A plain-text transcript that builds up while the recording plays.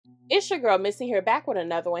It's your girl Missy here, back with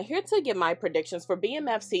another one, here to give my predictions for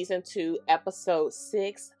BMF Season 2, Episode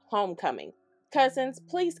 6, Homecoming. Cousins,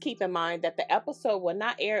 please keep in mind that the episode will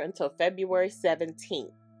not air until February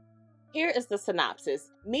 17th. Here is the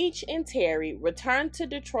synopsis. Meech and Terry return to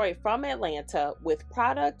Detroit from Atlanta with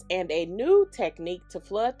product and a new technique to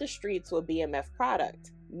flood the streets with BMF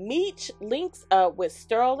product. Meech links up with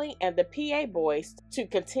Sterling and the PA boys to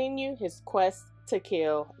continue his quest to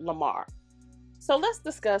kill Lamar. So let's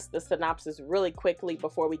discuss the synopsis really quickly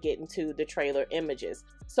before we get into the trailer images.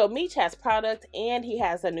 So Meech has product and he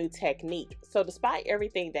has a new technique. So despite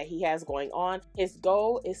everything that he has going on, his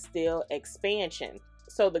goal is still expansion.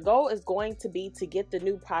 So the goal is going to be to get the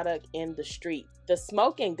new product in the street. The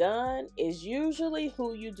smoking gun is usually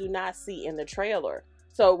who you do not see in the trailer.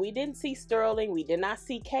 So we didn't see Sterling, we did not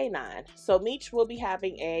see K9. So Meech will be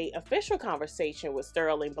having an official conversation with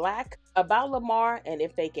Sterling Black about Lamar and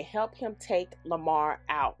if they can help him take Lamar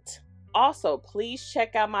out. Also, please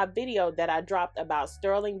check out my video that I dropped about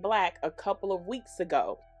Sterling Black a couple of weeks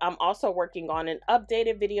ago. I'm also working on an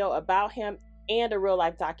updated video about him and a real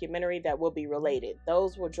life documentary that will be related.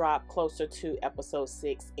 Those will drop closer to episode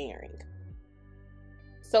 6 airing.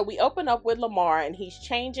 So we open up with Lamar and he's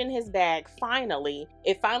changing his bag finally.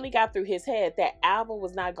 It finally got through his head that Alvin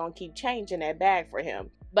was not going to keep changing that bag for him.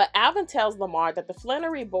 But Alvin tells Lamar that the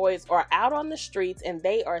Flannery boys are out on the streets and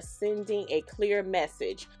they are sending a clear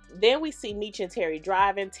message. Then we see Meech and Terry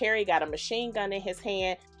driving. Terry got a machine gun in his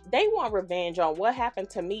hand. They want revenge on what happened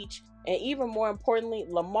to Meech, and even more importantly,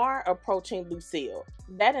 Lamar approaching Lucille.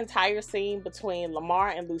 That entire scene between Lamar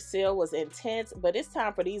and Lucille was intense, but it's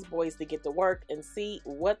time for these boys to get to work and see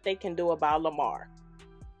what they can do about Lamar.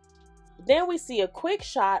 Then we see a quick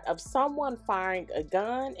shot of someone firing a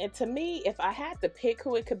gun, and to me, if I had to pick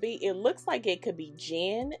who it could be, it looks like it could be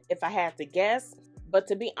Jen, if I had to guess. But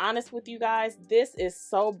to be honest with you guys, this is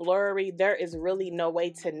so blurry, there is really no way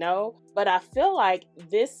to know. But I feel like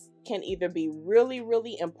this can either be really,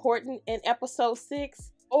 really important in episode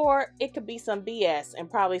 6, or it could be some BS and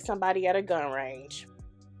probably somebody at a gun range.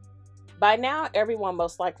 By now, everyone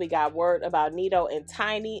most likely got word about Nito and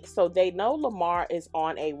Tiny, so they know Lamar is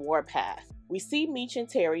on a warpath. We see Meech and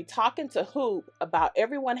Terry talking to Hoop about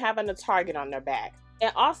everyone having a target on their back.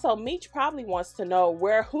 And also, Meech probably wants to know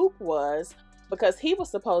where Hoop was, because he was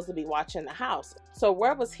supposed to be watching the house. So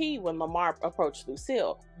where was he when Lamar approached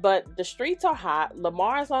Lucille? But the streets are hot,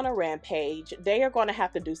 Lamar's on a rampage, they are going to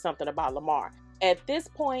have to do something about Lamar. At this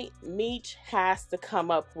point, Meech has to come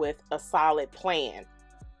up with a solid plan.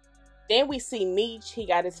 Then we see Meech, he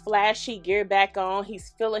got his flashy gear back on,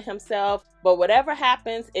 he's feeling himself, but whatever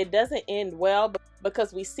happens, it doesn't end well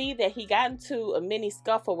because we see that he got into a mini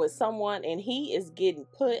scuffle with someone and he is getting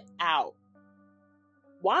put out.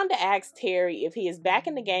 Wanda asks Terry if he is back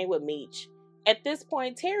in the game with Meech. At this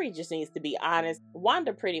point, Terry just needs to be honest.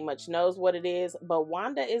 Wanda pretty much knows what it is, but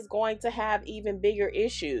Wanda is going to have even bigger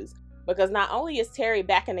issues. Because not only is Terry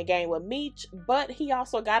back in the game with Meech, but he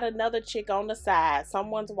also got another chick on the side,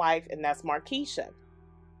 someone's wife, and that's Markeisha.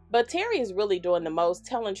 But Terry is really doing the most,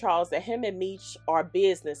 telling Charles that him and Meech are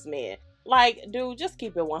businessmen. Like, dude, just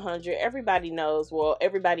keep it 100. Everybody knows, well,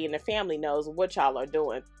 everybody in the family knows what y'all are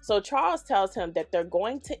doing. So Charles tells him that they're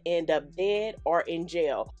going to end up dead or in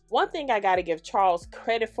jail. One thing I gotta give Charles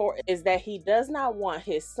credit for is that he does not want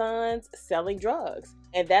his sons selling drugs.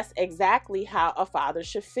 And that's exactly how a father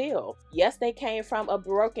should feel. Yes, they came from a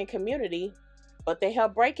broken community, but they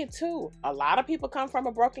helped break it too. A lot of people come from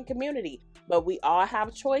a broken community, but we all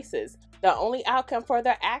have choices. The only outcome for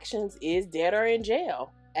their actions is dead or in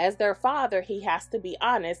jail. As their father, he has to be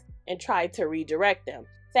honest and try to redirect them.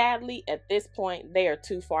 Sadly, at this point, they are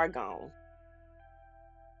too far gone.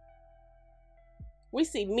 We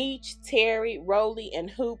see Meech, Terry, Rolly, and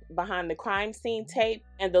Hoop behind the crime scene tape,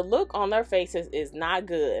 and the look on their faces is not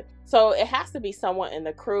good. So it has to be someone in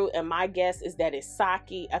the crew, and my guess is that it's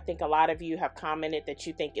Saki. I think a lot of you have commented that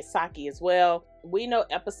you think it's Saki as well. We know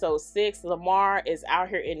episode 6, Lamar is out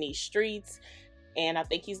here in these streets, and I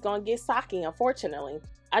think he's gonna get Saki, unfortunately.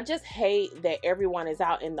 I just hate that everyone is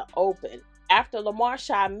out in the open. After Lamar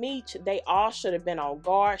shot Meech, they all should have been on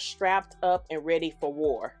guard, strapped up, and ready for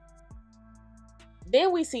war.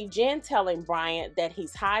 Then we see Jen telling Bryant that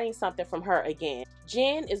he's hiding something from her again.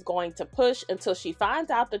 Jen is going to push until she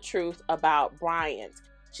finds out the truth about Bryant.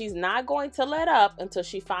 She's not going to let up until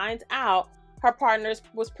she finds out her partner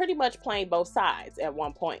was pretty much playing both sides at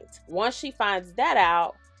one point. Once she finds that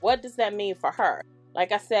out, what does that mean for her?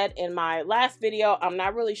 Like I said in my last video, I'm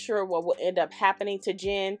not really sure what will end up happening to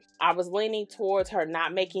Jen. I was leaning towards her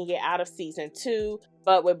not making it out of season 2,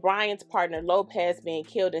 but with Bryant's partner Lopez being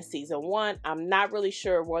killed in season 1, I'm not really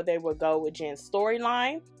sure where they will go with Jen's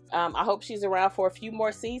storyline. I hope she's around for a few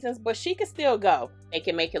more seasons, but she can still go. They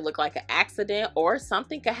can make it look like an accident or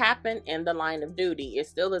something could happen in the line of duty. It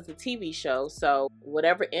still is a TV show, so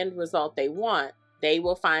whatever end result they want, they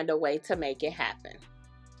will find a way to make it happen.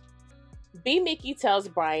 BMickey tells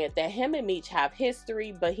Bryant that him and Meech have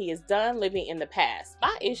history, but he is done living in the past.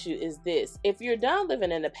 My issue is this: if you're done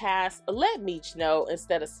living in the past, let Meech know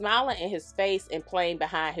instead of smiling in his face and playing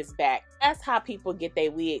behind his back. That's how people get their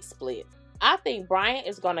wig split. I think Bryant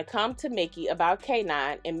is going to come to Mickey about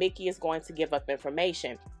K9, and Mickey is going to give up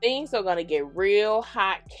information. Things are going to get real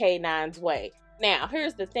hot K9's way. Now,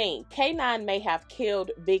 here's the thing. K9 may have killed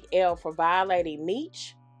Big L for violating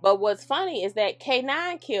Meech, but what's funny is that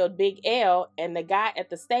K9 killed Big L and the guy at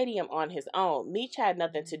the stadium on his own. Meech had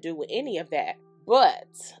nothing to do with any of that. But,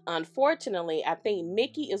 unfortunately, I think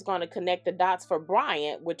Mickey is going to connect the dots for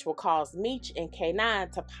Bryant, which will cause Meech and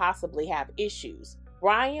K9 to possibly have issues.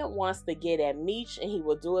 Bryant wants to get at Meech, and he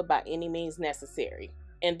will do it by any means necessary.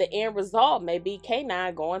 And the end result may be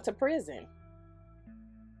K9 going to prison.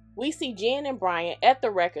 We see Jen and Bryant at the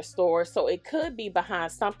record store, so it could be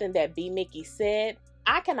behind something that BMickey said.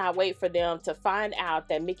 I cannot wait for them to find out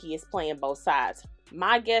that Mickey is playing both sides.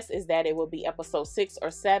 My guess is that it will be episode 6 or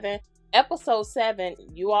 7. Episode 7,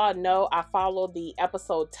 you all know I follow the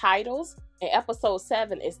episode titles, and episode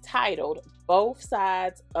 7 is titled Both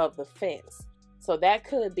Sides of the Fence. So that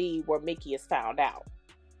could be where Mickey is found out.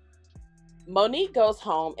 Monique goes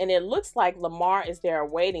home, and it looks like Lamar is there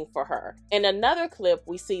waiting for her. In another clip,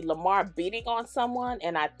 we see Lamar beating on someone,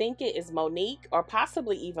 and I think it is Monique or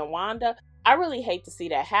possibly even Wanda. I really hate to see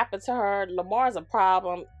that happen to her. Lamar's a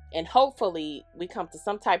problem, and hopefully we come to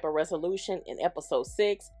some type of resolution in episode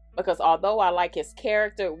 6, because although I like his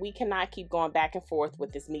character, we cannot keep going back and forth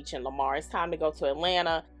with this Meech and Lamar. It's time to go to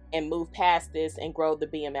Atlanta and move past this and grow the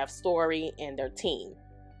BMF story and their team.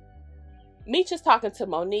 Meech is talking to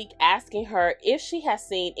Monique, asking her if she has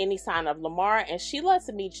seen any sign of Lamar, and she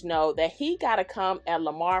lets Meech know that he gotta come at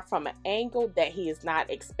Lamar from an angle that he is not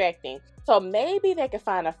expecting. So maybe they can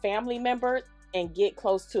find a family member and get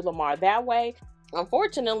close to Lamar that way.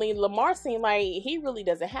 Unfortunately, Lamar seemed like he really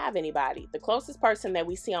doesn't have anybody. The closest person that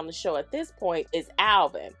we see on the show at this point is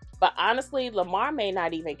Alvin. But honestly, Lamar may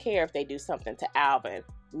not even care if they do something to Alvin.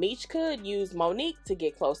 Meech could use Monique to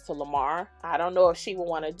get close to Lamar. I don't know if she will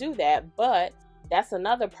want to do that, but that's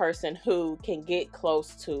another person who can get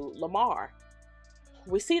close to Lamar.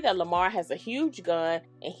 We see that Lamar has a huge gun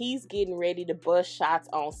and he's getting ready to bust shots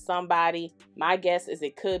on somebody. My guess is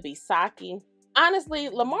it could be Saki. Honestly,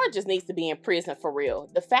 Lamar just needs to be in prison for real.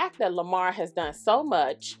 The fact that Lamar has done so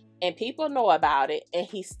much and people know about it and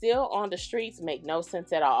he's still on the streets make no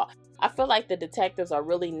sense at all. I feel like the detectives are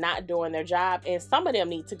really not doing their job, and some of them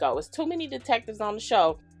need to go. It's too many detectives on the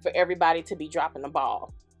show for everybody to be dropping the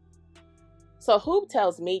ball. So Hoop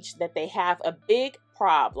tells Meech that they have a big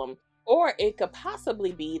problem, or it could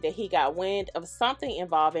possibly be that he got wind of something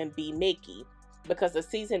involving BMickey, because the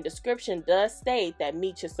season description does state that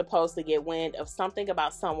Meech is supposed to get wind of something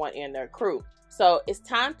about someone in their crew. So it's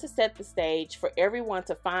time to set the stage for everyone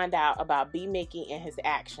to find out about BMickey and his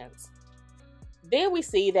actions. Then we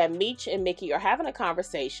see that Meech and Mickey are having a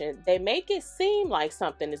conversation. They make it seem like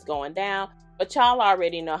something is going down, but y'all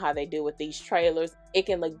already know how they do with these trailers. It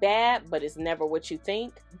can look bad, but it's never what you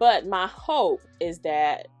think. But my hope is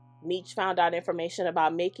that Meech found out information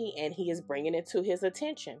about Mickey and he is bringing it to his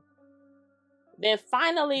attention. Then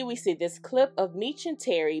finally, we see this clip of Meech and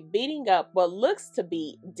Terry beating up what looks to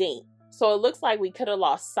be Dink. So it looks like we could have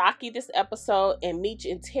lost Saki this episode, and Meech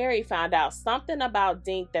and Terry found out something about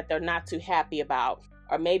Dink that they're not too happy about.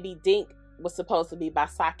 Or maybe Dink was supposed to be by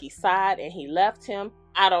Saki's side and he left him.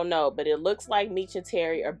 I don't know, but it looks like Meech and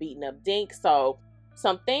Terry are beating up Dink. So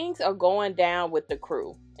some things are going down with the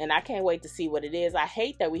crew, and I can't wait to see what it is. I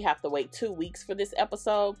hate that we have to wait 2 weeks for this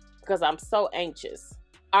episode because I'm so anxious.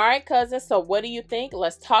 All right, cousins, so what do you think?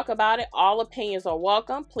 Let's talk about it. All opinions are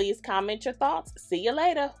welcome. Please comment your thoughts. See you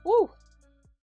later. Woo!